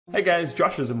Hey guys,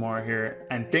 Josh Zamora here,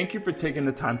 and thank you for taking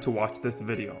the time to watch this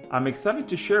video. I'm excited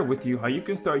to share with you how you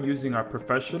can start using our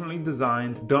professionally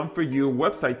designed, done-for-you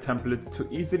website templates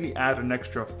to easily add an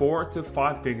extra 4 to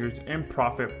 5 figures in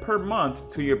profit per month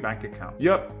to your bank account.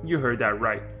 Yup, you heard that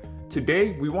right.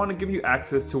 Today, we want to give you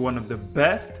access to one of the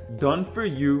best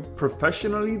done-for-you,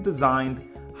 professionally designed,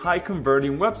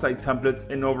 high-converting website templates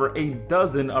in over a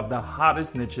dozen of the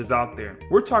hottest niches out there.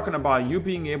 We're talking about you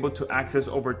being able to access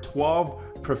over 12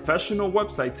 professional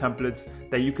website templates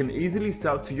that you can easily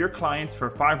sell to your clients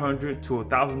for $500 to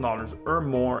 $1,000 or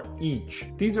more each.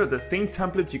 These are the same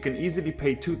templates you can easily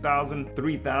pay $2,000,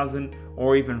 $3,000,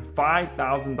 or even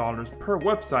 $5,000 per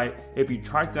website if you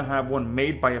try to have one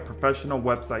made by a professional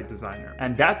website designer.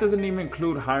 And that doesn't even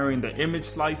include hiring the image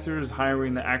slicers,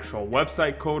 hiring the actual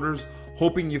website coders,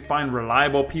 hoping you find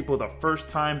reliable people the first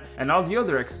time, and all the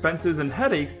other expenses and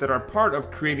headaches that are part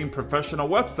of creating professional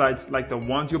websites like the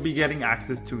ones you'll be getting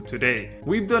access to today.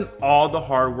 We've done all the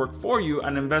hard work for you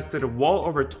and invested well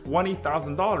over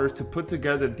 $20,000 to put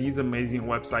together these amazing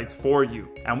websites for you.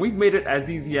 And we've made it as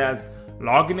easy as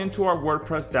logging into our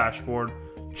WordPress dashboard,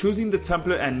 choosing the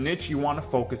template and niche you want to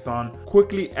focus on,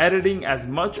 quickly editing as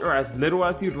much or as little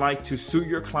as you'd like to suit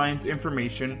your client's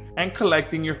information, and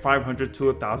collecting your $500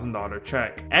 to $1,000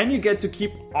 check. And you get to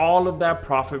keep all of that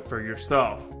profit for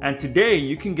yourself. And today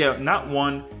you can get not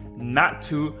one, not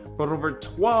two, but over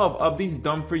 12 of these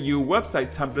done-for-you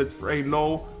website templates for a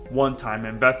low one-time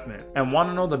investment. And want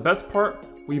to know the best part?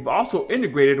 We've also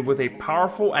integrated with a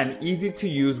powerful and easy to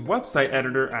use website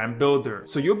editor and builder.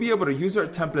 So you'll be able to use our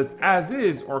templates as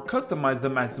is or customize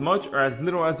them as much or as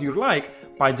little as you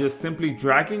like by just simply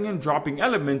dragging and dropping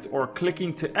elements or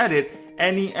clicking to edit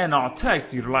any and all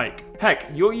text you'd like. Heck,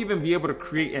 you'll even be able to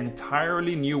create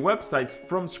entirely new websites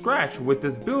from scratch with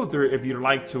this builder if you'd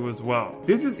like to as well.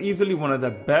 This is easily one of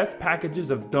the best packages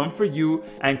of done for you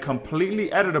and completely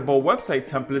editable website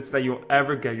templates that you'll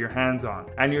ever get your hands on.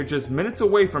 And you're just minutes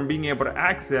away from being able to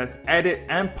access, edit,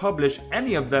 and publish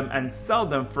any of them and sell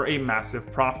them for a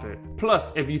massive profit.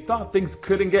 Plus, if you thought things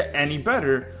couldn't get any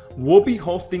better, we'll be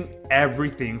hosting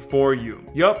everything for you.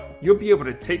 Yup, you'll be able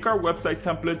to take our website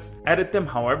templates, edit them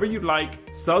however you like,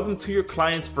 sell them to your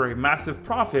clients for a massive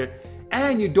profit,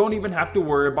 and you don't even have to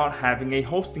worry about having a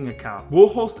hosting account. We'll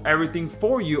host everything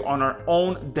for you on our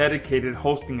own dedicated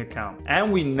hosting account.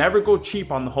 And we never go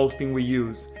cheap on the hosting we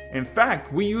use. In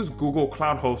fact, we use Google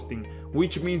Cloud Hosting,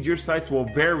 which means your sites will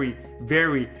very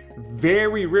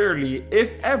rarely,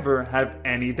 if ever, have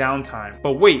any downtime.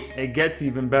 But wait, it gets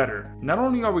even better. Not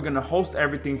only are we going to host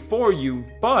everything for you,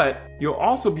 but you'll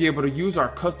also be able to use our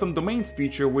custom domains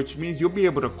feature, which means you'll be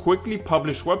able to quickly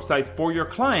publish websites for your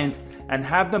clients and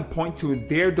have them point to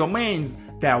their domains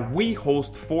that we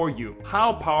host for you.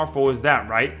 How powerful is that,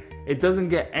 right? It doesn't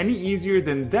get any easier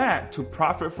than that to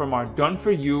profit from our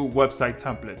done-for-you website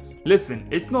templates. Listen,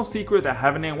 it's no secret that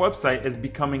having a website is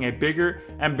becoming a bigger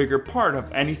and bigger part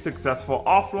of any successful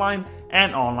offline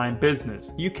and online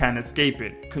business. You can't escape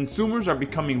it. Consumers are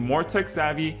becoming more tech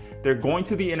savvy. They're going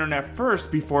to the internet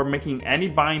first before making any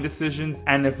buying decisions.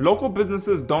 And if local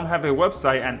businesses don't have a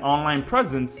website and online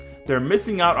presence, they're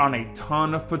missing out on a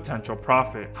ton of potential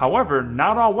profit. However,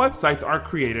 not all websites are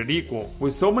created equal.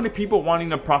 With so many people wanting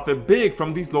to profit big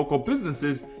from these local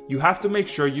businesses, you have to make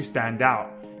sure you stand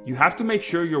out. You have to make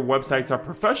sure your websites are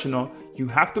professional. You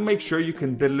have to make sure you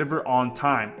can deliver on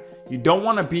time. You don't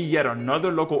want to be yet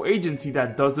another local agency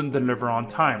that doesn't deliver on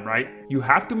time, right? You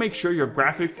have to make sure your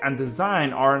graphics and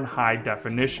design are in high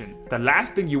definition. The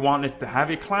last thing you want is to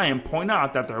have a client point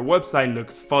out that their website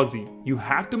looks fuzzy. You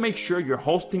have to make sure your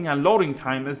hosting and loading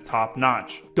time is top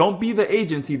notch. Don't be the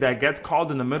agency that gets called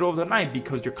in the middle of the night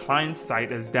because your client's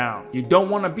site is down. You don't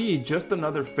want to be just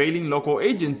another failing local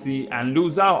agency and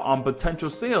lose out on potential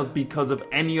sales because of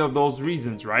any of those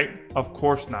reasons, right? Of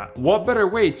course not. What better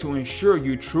way to ensure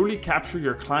you truly capture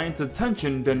your client's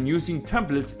attention than using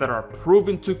templates that are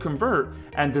proven to convert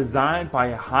and designed by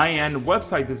a high-end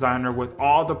website designer with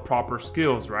all the proper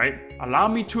skills, right? Allow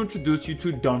me to introduce you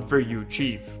to Done For You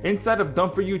Chief. Inside of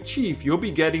Done For You Chief, you'll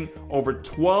be getting over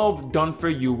 12 Done For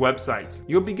You websites.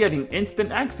 You'll be getting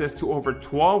instant access to over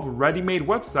 12 ready-made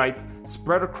websites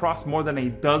spread across more than a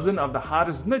dozen of the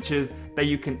hottest niches that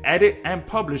you can edit and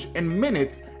publish in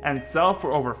minutes and sell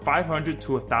for over $500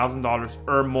 to $1,000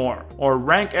 or more, or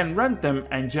rank and rent them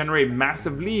and generate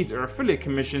massive leads or affiliate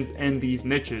commissions in these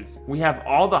niches. We have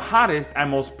all the hottest and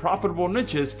most profitable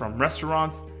niches from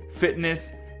restaurants,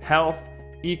 fitness, health,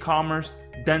 e-commerce,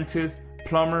 dentist,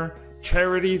 plumber,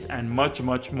 charities, and much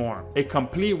more. A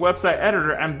complete website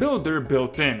editor and builder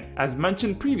built in. As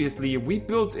mentioned previously, we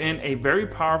built in a very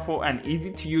powerful and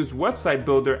easy to use website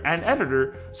builder and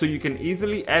editor so you can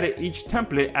easily edit each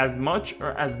template as much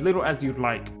or as little as you'd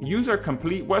like. Use our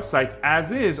complete websites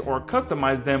as is or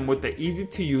customize them with the easy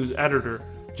to use editor.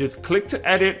 Just click to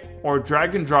edit or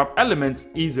drag and drop elements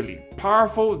easily.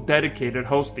 Powerful, dedicated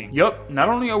hosting. Yup, not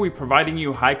only are we providing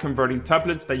you high converting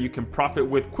templates that you can profit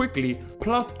with quickly,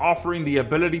 plus offering the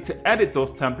ability to edit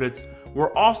those templates,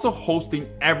 we're also hosting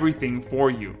everything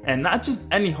for you. And not just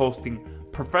any hosting,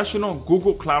 professional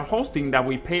Google Cloud hosting that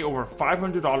we pay over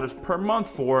 $500 per month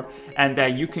for and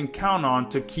that you can count on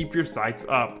to keep your sites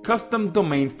up. Custom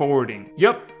domain forwarding.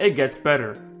 Yup, it gets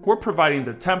better. We're providing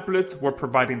the templates, we're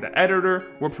providing the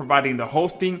editor, we're providing the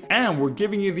hosting, and we're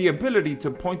giving you the ability to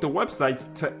point the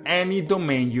websites to any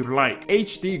domain you'd like.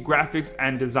 HD graphics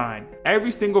and design.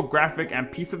 Every single graphic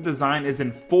and piece of design is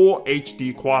in full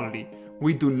HD quality.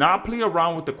 We do not play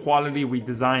around with the quality we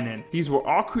design in. These were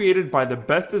all created by the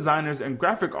best designers and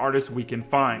graphic artists we can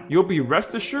find. You'll be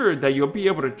rest assured that you'll be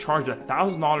able to charge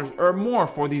 $1,000 or more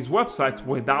for these websites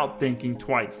without thinking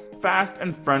twice. Fast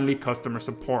and friendly customer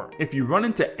support. If you run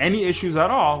into any issues at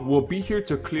all, we'll be here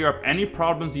to clear up any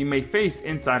problems you may face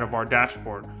inside of our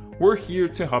dashboard. We're here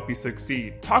to help you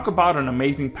succeed. Talk about an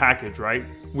amazing package, right?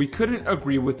 We couldn't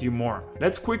agree with you more.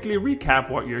 Let's quickly recap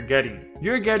what you're getting.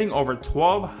 You're getting over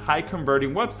 12 high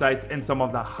converting websites in some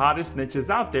of the hottest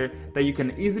niches out there that you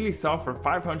can easily sell for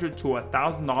 $500 to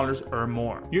 $1,000 or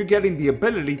more. You're getting the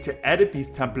ability to edit these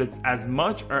templates as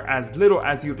much or as little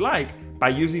as you'd like by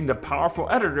using the powerful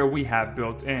editor we have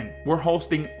built in. We're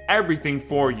hosting everything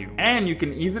for you, and you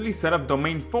can easily set up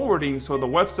domain forwarding so the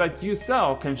websites you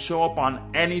sell can show up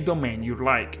on any domain you'd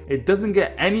like. It doesn't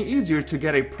get any easier to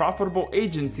get a profitable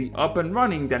agency up and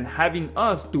running than having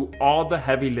us do all the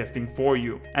heavy lifting for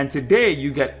you. And today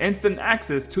you get instant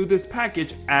access to this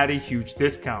package at a huge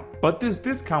discount. But this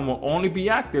discount will only be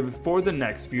active for the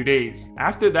next few days.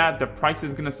 After that, the price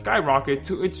is gonna skyrocket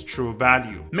to its true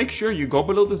value. Make sure you go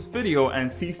below this video and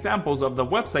see samples of the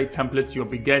website templates you'll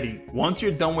be getting. Once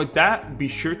you're done with that, be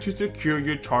sure to secure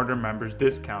your charter members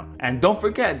discount. And don't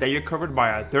forget that you're covered by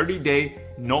our 30-day,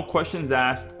 no questions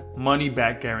asked, money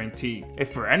back guarantee.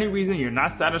 If for any reason you're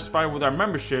not satisfied with our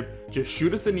membership, just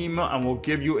shoot us an email and we'll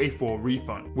give you a full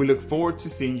refund. We look forward to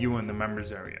seeing you in the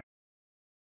members area.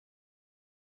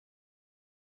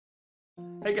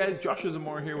 Hey guys, Joshua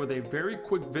Zamora here with a very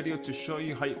quick video to show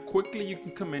you how quickly you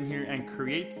can come in here and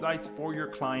create sites for your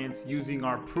clients using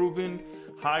our proven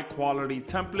high quality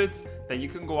templates that you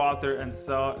can go out there and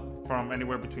sell from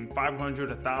anywhere between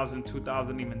 $500, $1,000,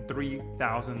 $2,000, even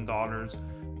 $3,000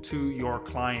 to your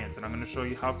clients. And I'm going to show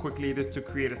you how quickly it is to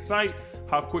create a site,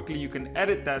 how quickly you can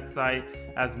edit that site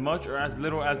as much or as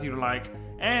little as you like,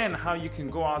 and how you can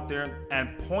go out there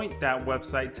and point that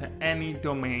website to any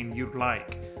domain you'd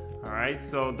like. All right,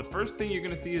 so the first thing you're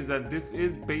gonna see is that this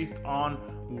is based on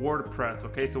WordPress.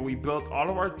 Okay, so we built all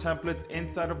of our templates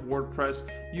inside of WordPress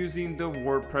using the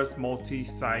WordPress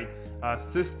multi-site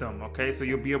system. Okay, so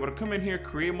you'll be able to come in here,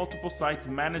 create multiple sites,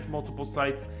 manage multiple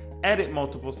sites, edit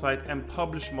multiple sites, and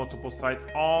publish multiple sites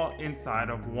all inside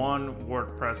of one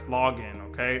WordPress login.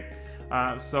 Okay,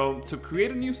 so to create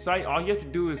a new site, all you have to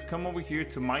do is come over here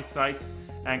to My Sites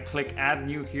and click Add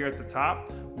New here at the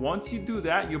top. Once you do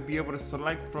that, you'll be able to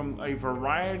select from a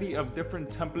variety of different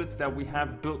templates that we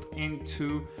have built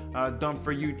into Done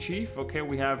For You Chief. Okay,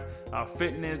 we have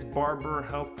fitness, barber,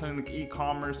 health clinic,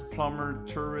 e-commerce, plumber,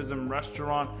 tourism,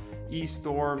 restaurant,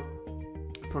 e-store,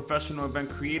 professional event,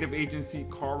 creative agency,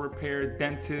 car repair,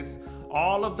 dentist.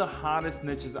 All of the hottest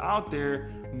niches out there,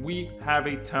 we have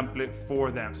a template for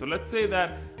them. So let's say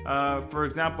that, for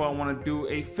example, I want to do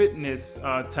a fitness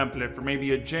template for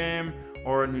maybe a gym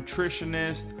or a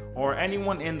nutritionist or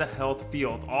anyone in the health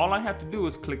field. All I have to do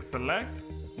is click select,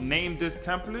 name this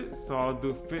template. So I'll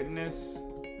do fitness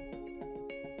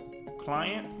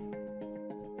client.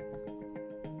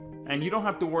 And you don't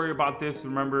have to worry about this,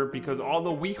 remember, because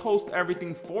although we host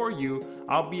everything for you,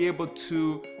 I'll be able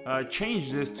to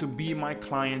change this to be my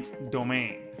client's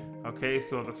domain. Okay,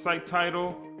 so the site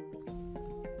title,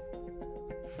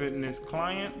 fitness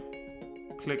client,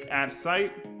 click add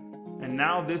site, and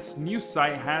now this new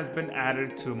site has been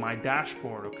added to my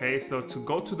dashboard. Okay, so to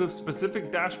go to the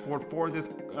specific dashboard for this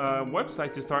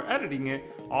website to start editing it,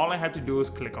 all I have to do is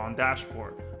click on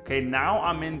dashboard. Okay, now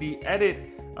I'm in the edit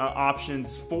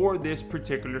options for this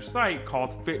particular site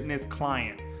called fitness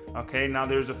client. Okay, now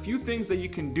there's a few things that you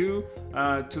can do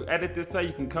to edit this site.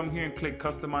 You can come here and click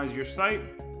customize your site.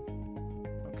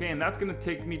 Okay, and that's going to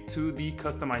take me to the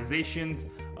customizations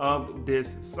of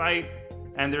this site.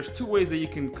 And there's two ways that you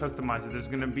can customize it. There's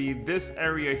going to be this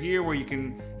area here where you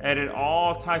can edit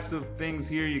all types of things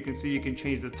here. You can see you can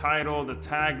change the title, the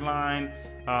tagline,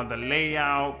 the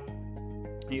layout,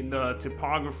 the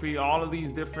typography, all of these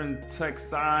different text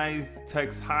size,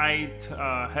 text height,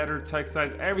 header text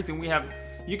size, everything we have.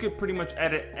 You could pretty much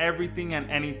edit everything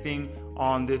and anything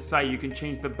on this site. You can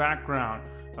change the background,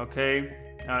 okay?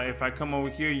 If I come over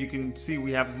here, you can see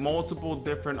we have multiple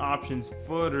different options,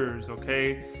 footers,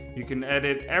 okay? You can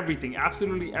edit everything,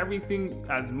 absolutely everything,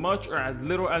 as much or as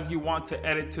little as you want to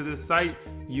edit to this site,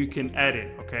 you can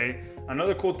edit, okay?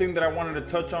 Another cool thing that I wanted to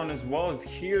touch on as well is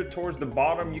here towards the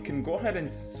bottom, you can go ahead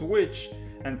and switch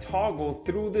and toggle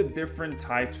through the different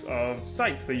types of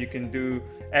sites. So you can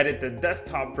edit the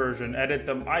desktop version, edit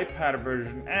the iPad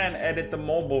version, and edit the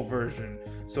mobile version.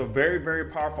 So very,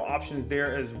 very powerful options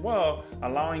there as well,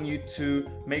 allowing you to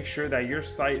make sure that your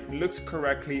site looks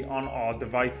correctly on all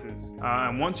devices.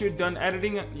 And once you're done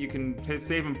editing it, you can hit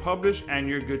save and publish and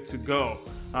you're good to go.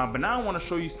 But now I want to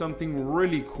show you something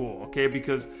really cool, okay?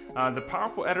 Because the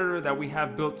powerful editor that we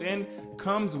have built in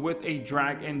comes with a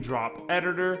drag and drop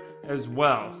editor as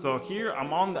well. So here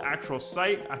I'm on the actual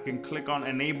site. I can click on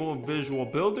Enable Visual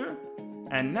Builder.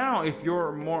 And now if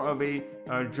you're more of a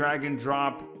drag and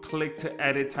drop, click to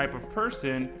edit type of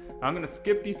person, I'm gonna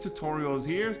skip these tutorials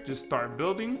here, just start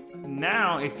building.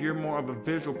 Now, if you're more of a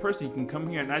visual person, you can come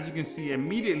here, and as you can see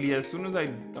immediately, as soon as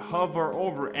I hover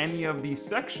over any of these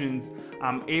sections,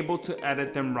 I'm able to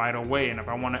edit them right away. And if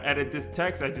I wanna edit this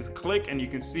text, I just click, and you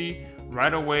can see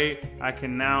right away, I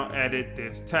can now edit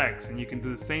this text. And you can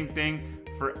do the same thing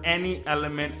for any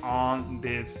element on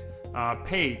this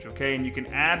page, okay? And you can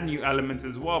add new elements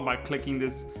as well by clicking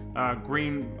this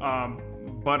green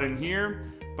button here.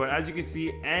 But as you can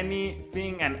see,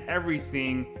 anything and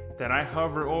everything that I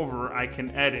hover over, I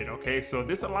can edit, okay? So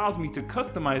this allows me to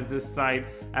customize this site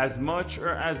as much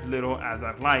or as little as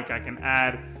I'd like. I can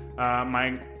add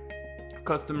my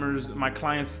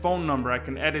client's phone number. I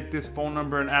can edit this phone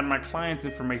number and add my client's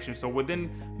information. So within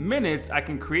minutes, I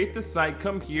can create the site,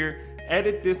 come here,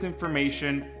 edit this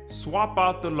information, swap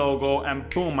out the logo, and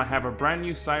boom, I have a brand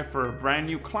new site for a brand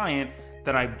new client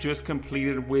that I've just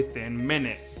completed within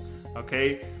minutes.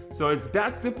 Okay, so it's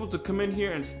that simple to come in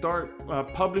here and start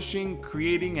publishing,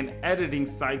 creating, and editing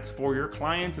sites for your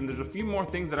clients. And there's a few more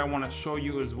things that I want to show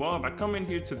you as well. If I come in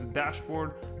here to the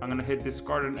dashboard, I'm going to hit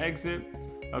discard and exit.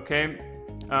 Okay,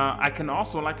 I can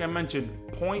also, like I mentioned,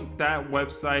 point that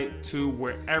website to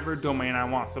wherever domain I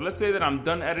want. So let's say that I'm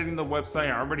done editing the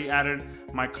website. I already added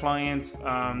my client's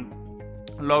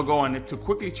logo, and to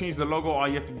quickly change the logo, all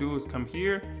you have to do is come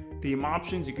here, theme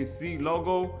options. You can see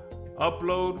logo,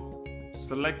 upload,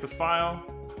 select the file,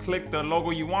 click the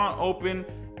logo you want, open,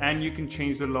 and you can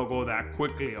change the logo that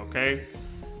quickly, okay?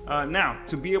 Now,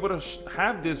 to be able to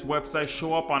have this website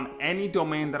show up on any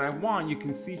domain that I want, you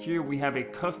can see here we have a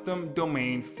custom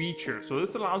domain feature. So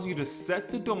this allows you to set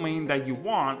the domain that you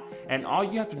want, and all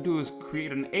you have to do is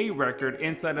create an A record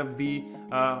inside of the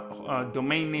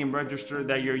domain name register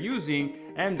that you're using,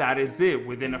 and that is it.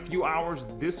 Within a few hours,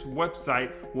 this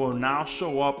website will now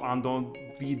show up on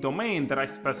the domain that I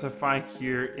specify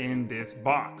here in this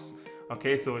box.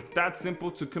 Okay, so it's that simple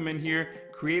to come in here,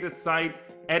 create a site,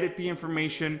 edit the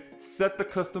information, set the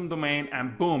custom domain,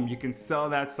 and boom, you can sell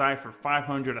that site for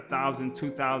 $500, $1,000,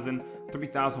 $2,000,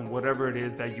 $3,000, whatever it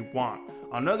is that you want.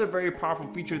 Another very powerful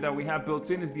feature that we have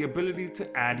built in is the ability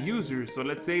to add users. So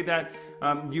let's say that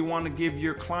you want to give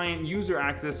your client user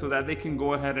access so that they can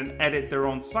go ahead and edit their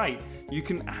own site. You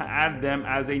can add them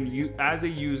as a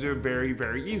user very,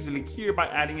 very easily here by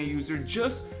adding a user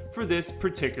just for this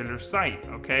particular site,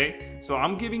 okay? So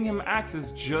I'm giving him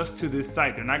access just to this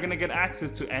site. They're not gonna get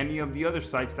access to any of the other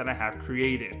sites that I have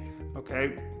created,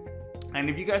 okay? And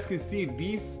if you guys can see,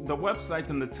 the websites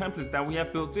and the templates that we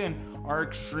have built in are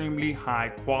extremely high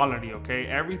quality, okay?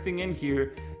 Everything in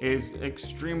here is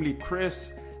extremely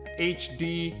crisp,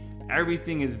 HD,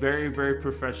 everything is very, very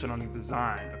professionally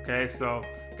designed, okay? So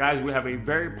guys, we have a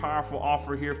very powerful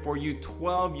offer here for you.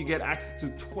 You get access to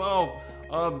 12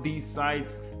 of these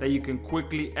sites that you can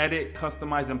quickly edit,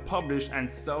 customize, and publish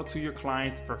and sell to your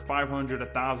clients for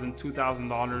 $500, $1,000,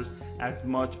 $2,000, as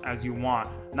much as you want.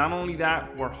 Not only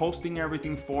that, we're hosting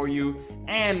everything for you,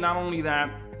 and not only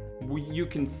that, you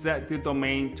can set the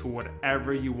domain to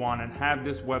whatever you want and have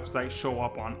this website show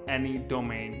up on any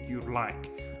domain you'd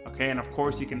like. Okay, and of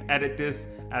course you can edit this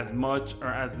as much or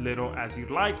as little as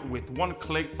you'd like with one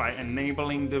click by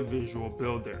enabling the Visual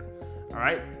Builder. All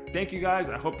right, thank you guys.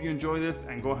 I hope you enjoy this,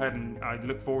 and go ahead and I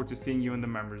look forward to seeing you in the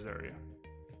members area.